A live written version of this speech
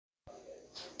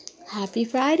Happy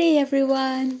Friday,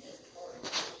 everyone!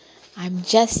 I'm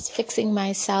just fixing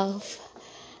myself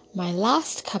my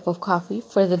last cup of coffee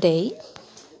for the day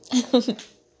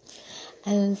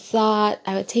and thought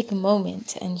I would take a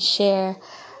moment and share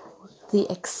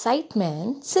the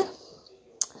excitement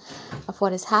of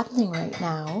what is happening right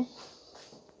now.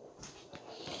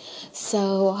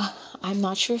 So, I'm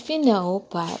not sure if you know,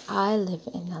 but I live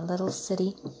in a little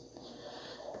city.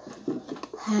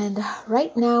 And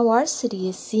right now, our city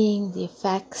is seeing the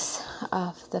effects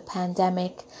of the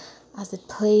pandemic as it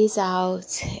plays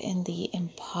out in the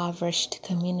impoverished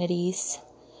communities.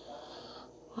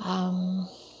 Homeless,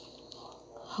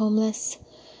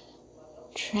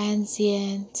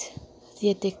 transient, the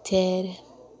addicted,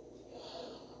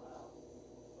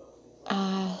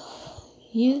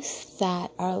 youth that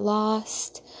are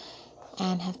lost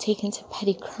and have taken to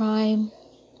petty crime.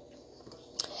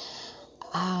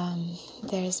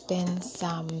 There's been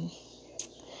some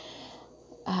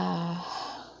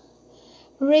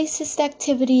racist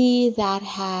activity that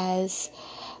has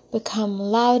become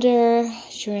louder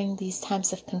during these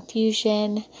times of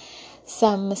confusion,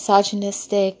 some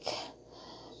misogynistic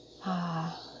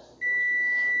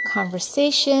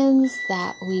conversations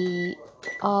that we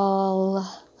all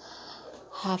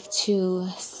have to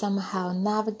somehow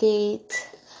navigate,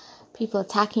 people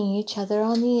attacking each other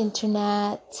on the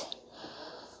internet,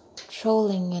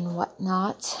 trolling and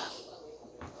whatnot.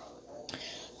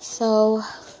 So,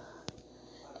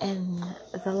 in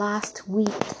the last week,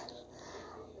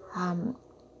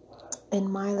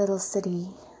 in my little city,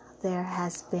 there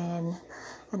has been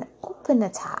an open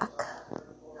attack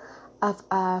of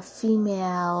a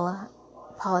female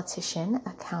politician,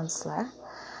 a counselor,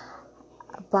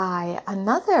 by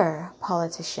another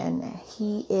politician.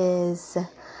 He is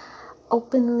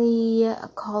openly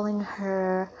calling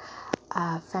her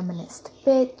a feminist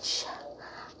bitch.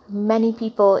 Many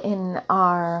people in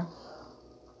our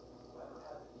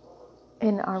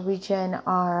region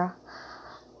are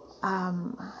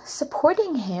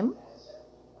supporting him,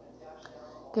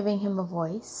 giving him a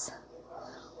voice,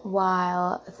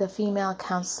 while the female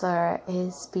counselor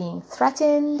is being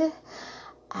threatened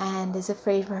and is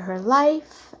afraid for her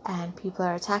life, and people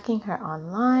are attacking her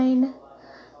online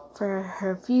for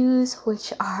her views,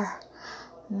 which are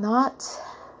not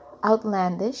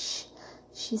outlandish.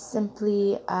 She's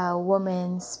simply a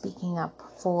woman speaking up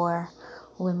for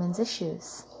women's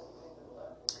issues.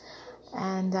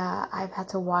 And I've had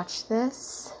to watch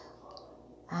this,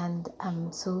 and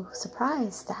I'm so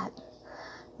surprised that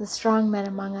the strong men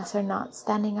among us are not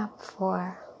standing up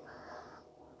for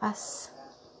us,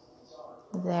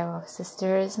 their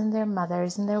sisters and their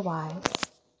mothers and their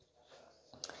wives.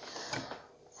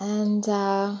 And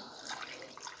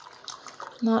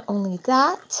not only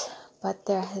that, but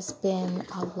there has been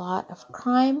a lot of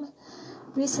crime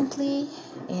recently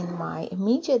in my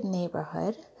immediate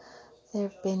neighborhood. There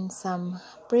have been some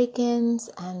break-ins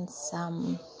and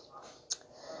some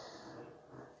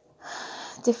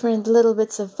different little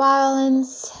bits of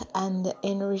violence, and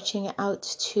in reaching out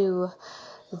to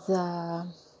the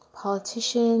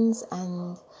politicians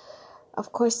and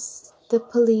of course the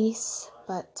police,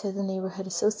 but to the neighborhood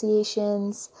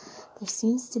associations, there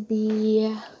seems to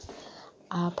be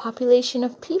a population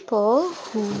of people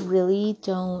who really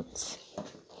don't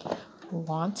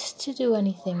want to do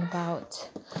anything about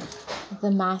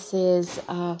the masses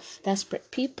of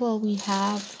desperate people we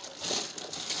have.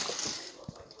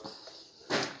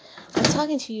 I'm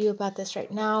talking to you about this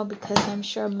right now because I'm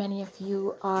sure many of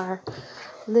you are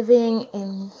living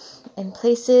in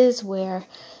places where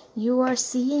you are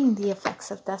seeing the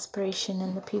effects of desperation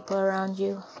in the people around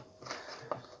you.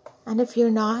 And if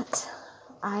you're not,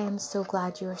 I am so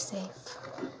glad you are safe.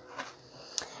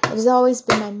 It has always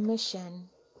been my mission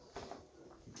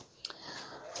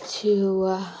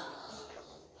to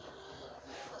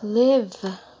live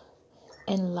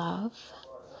in love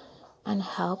and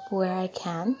help where I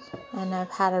can. And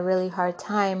I've had a really hard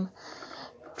time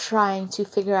trying to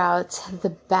figure out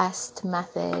the best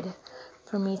method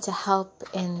for me to help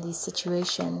in these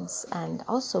situations and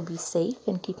also be safe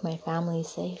and keep my family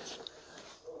safe.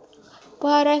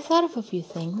 But I thought of a few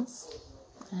things,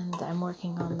 and I'm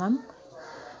working on them,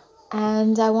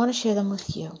 and I want to share them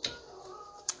with you.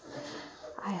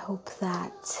 I hope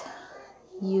that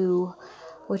you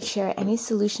would share any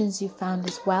solutions you found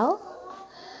as well.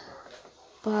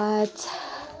 But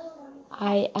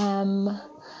I am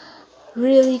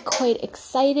really quite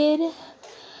excited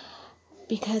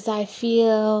because I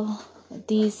feel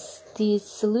these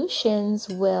solutions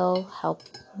will help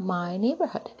my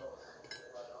neighborhood.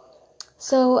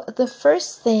 So the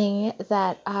first thing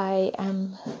that I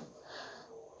am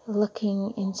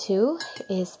looking into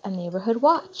is a neighborhood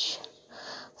watch.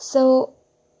 So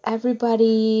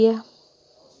everybody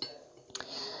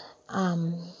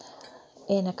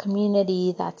in a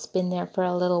community that's been there for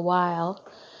a little while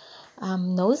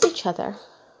knows each other.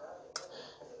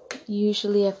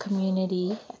 Usually a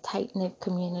tight-knit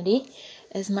community,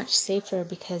 is much safer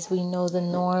because we know the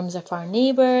norms of our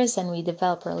neighbors and we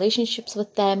develop relationships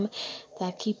with them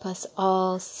that keep us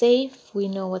all safe. We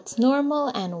know what's normal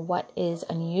and what is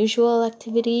unusual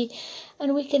activity,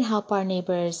 and we can help our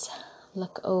neighbors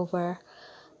look over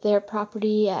their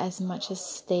property as much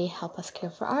as they help us care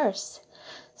for ours.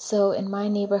 So in my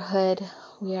neighborhood,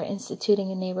 we are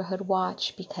instituting a neighborhood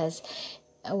watch because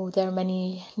there are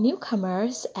many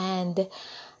newcomers and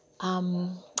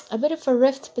a bit of a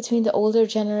rift between the older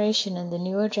generation and the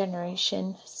newer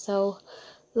generation. So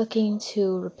looking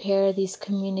to repair these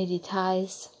community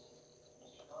ties.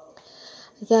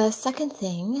 The second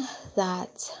thing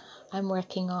that I'm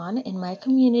working on in my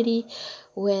community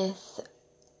with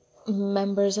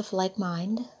members of like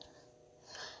mind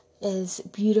is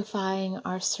beautifying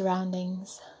our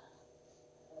surroundings.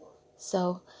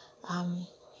 So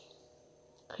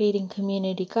creating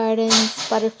community gardens,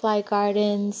 butterfly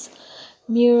gardens,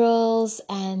 murals,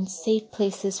 and safe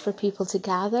places for people to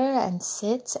gather and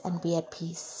sit and be at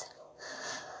peace.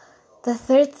 The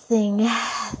third thing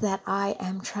that I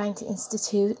am trying to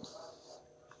institute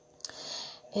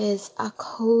is a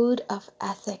code of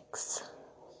ethics.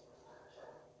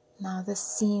 Now, this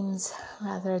seems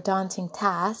rather a daunting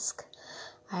task.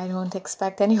 I don't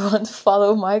expect anyone to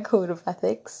follow my code of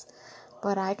ethics,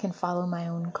 but I can follow my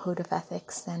own code of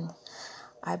ethics, and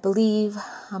I believe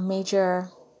a major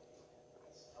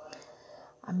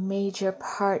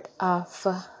part of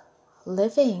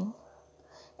living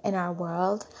in our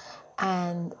world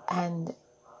and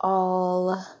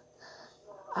all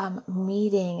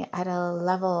meeting at a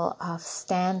level of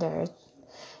standard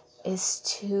is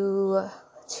to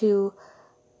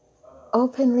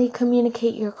openly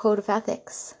communicate your code of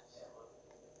ethics.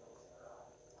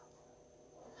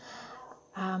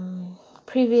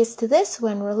 Previous to this,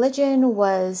 when religion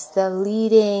was the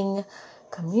leading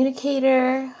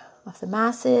communicator of the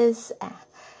masses,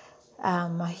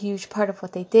 a huge part of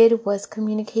what they did was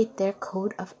communicate their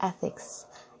code of ethics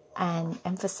and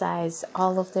emphasize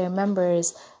all of their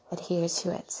members adhere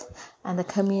to it. And the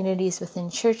communities within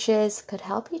churches could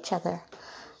help each other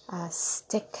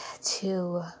stick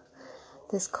to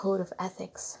this code of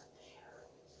ethics.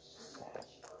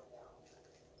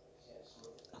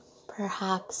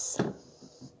 Perhaps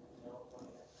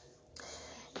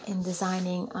in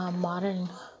designing a modern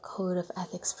code of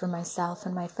ethics for myself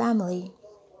and my family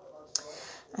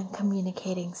and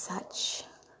communicating such,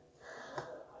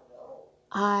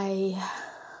 I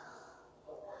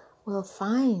will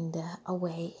find a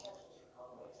way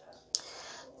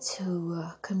to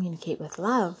communicate with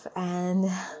love and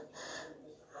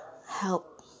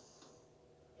help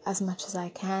as much as I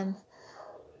can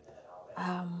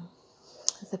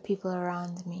the people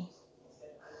around me.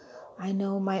 I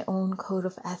know my own code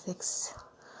of ethics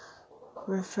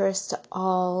refers to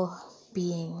all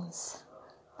beings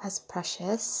as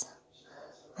precious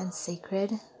and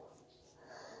sacred,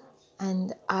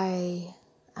 and I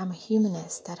am a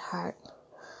humanist at heart.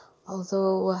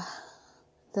 Although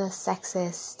the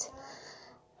sexist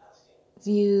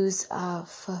views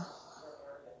of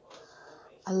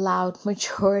a loud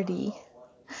majority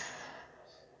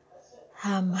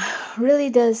really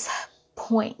does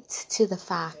point to the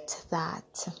fact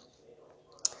that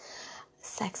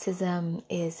sexism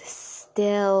is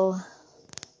still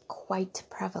quite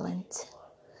prevalent.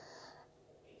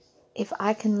 If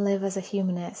I can live as a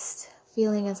humanist,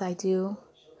 feeling as I do,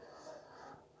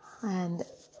 and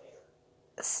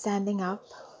standing up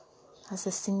as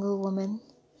a single woman,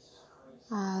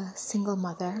 a single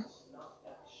mother,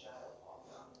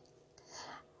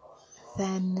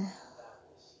 then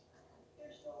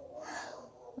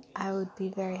I would be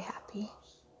very happy.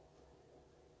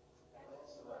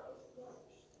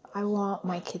 I want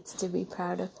my kids to be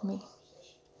proud of me.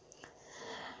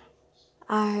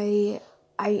 I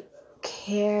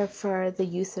care for the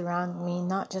youth around me,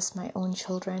 not just my own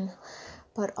children,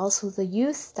 but also the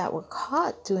youth that were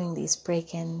caught doing these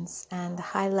break-ins and the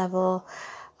high level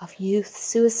of youth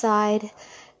suicide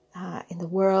in the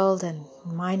world and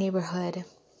my neighborhood.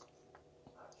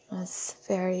 It's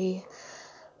very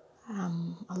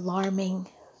alarming,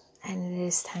 and it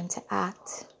is time to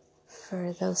act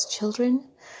for those children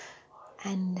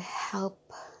and help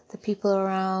the people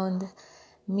around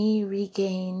me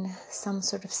regain some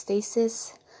sort of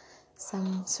stasis,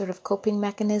 some sort of coping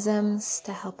mechanisms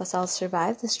to help us all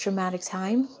survive this traumatic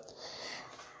time.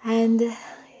 And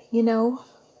You know,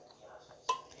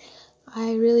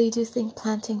 I really do think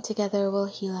planting together will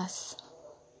heal us.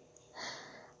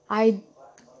 I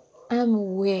am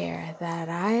aware that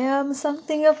I am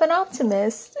something of an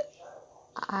optimist.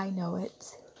 I know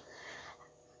it.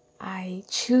 I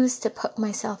choose to put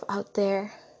myself out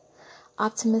there,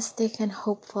 optimistic and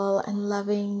hopeful and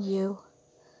loving you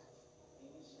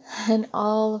and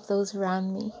all of those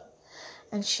around me,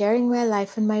 and sharing my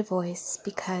life and my voice,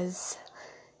 because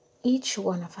each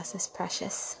one of us is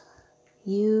precious.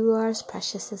 You are as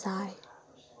precious as I.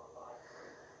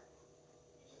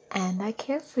 And I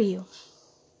care for you.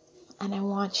 And I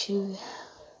want you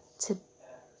to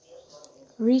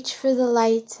reach for the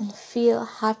light and feel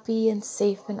happy and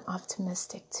safe and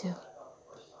optimistic too.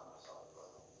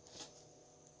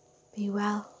 Be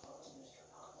well.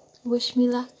 Wish me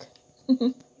luck.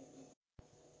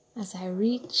 As I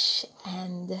reach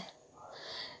and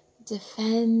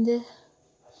defend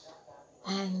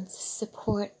and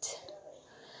support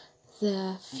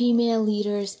the female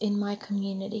leaders in my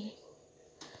community.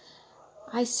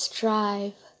 I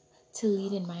strive to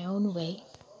lead in my own way,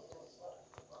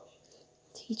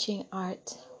 teaching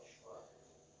art.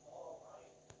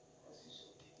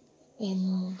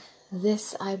 In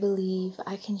this, I believe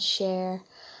I can share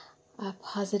a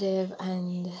positive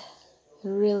and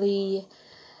really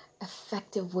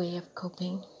effective way of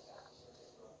coping.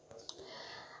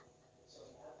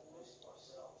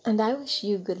 And I wish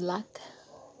you good luck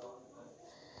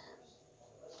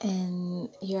in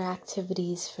your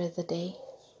activities for the day.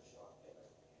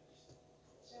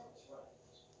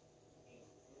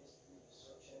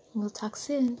 We'll talk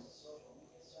soon.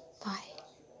 Bye.